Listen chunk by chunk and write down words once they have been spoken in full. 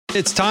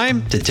It's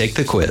time to take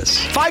the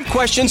quiz. 5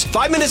 questions,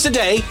 5 minutes a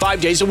day,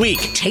 5 days a week.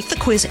 Take the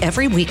quiz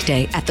every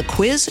weekday at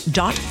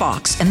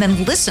thequiz.fox and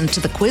then listen to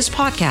the quiz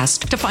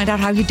podcast to find out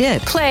how you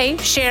did. Play,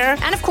 share,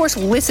 and of course,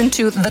 listen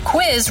to the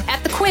quiz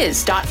at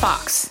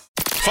thequiz.fox.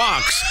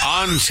 Fox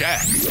on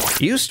Tech.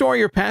 You store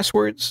your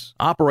passwords?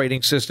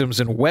 Operating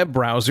systems and web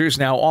browsers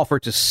now offer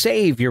to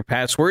save your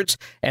passwords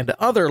and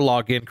other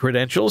login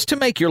credentials to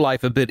make your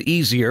life a bit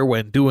easier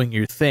when doing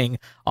your thing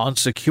on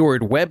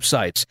secured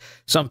websites.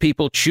 Some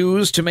people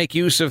choose to make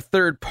use of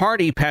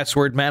third-party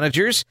password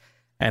managers,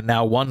 and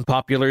now one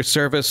popular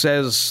service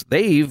says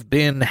they've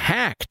been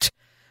hacked.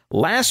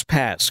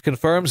 LastPass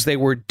confirms they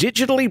were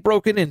digitally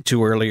broken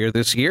into earlier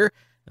this year.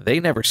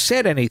 They never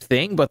said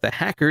anything, but the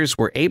hackers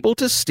were able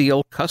to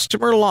steal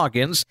customer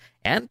logins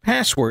and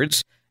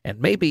passwords and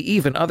maybe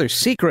even other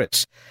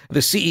secrets.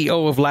 The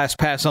CEO of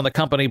LastPass on the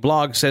company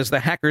blog says the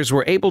hackers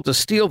were able to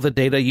steal the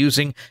data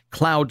using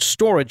cloud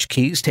storage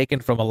keys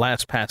taken from a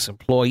LastPass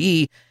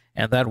employee,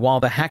 and that while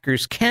the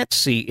hackers can't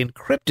see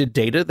encrypted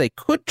data, they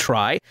could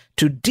try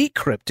to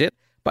decrypt it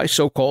by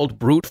so-called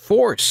brute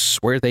force,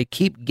 where they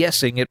keep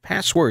guessing at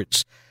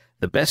passwords.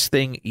 The best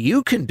thing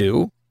you can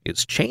do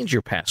is change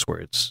your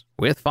passwords.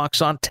 With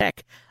Fox on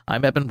Tech,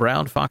 I'm Eben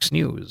Brown, Fox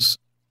News.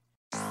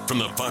 From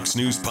the Fox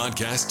News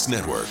Podcasts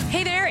Network.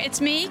 Hey there, it's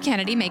me,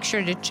 Kennedy. Make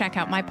sure to check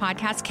out my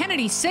podcast,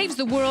 Kennedy Saves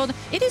the World.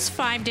 It is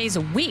 5 days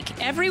a week,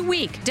 every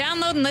week.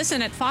 Download and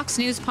listen at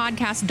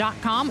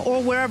foxnewspodcast.com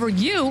or wherever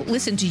you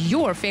listen to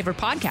your favorite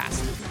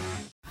podcast.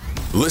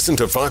 Listen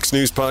to Fox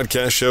News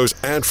Podcast shows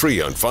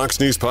ad-free on Fox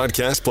News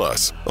Podcast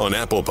Plus, on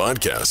Apple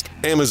Podcast,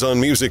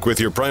 Amazon Music with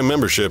your Prime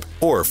membership,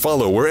 or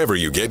follow wherever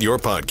you get your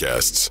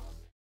podcasts.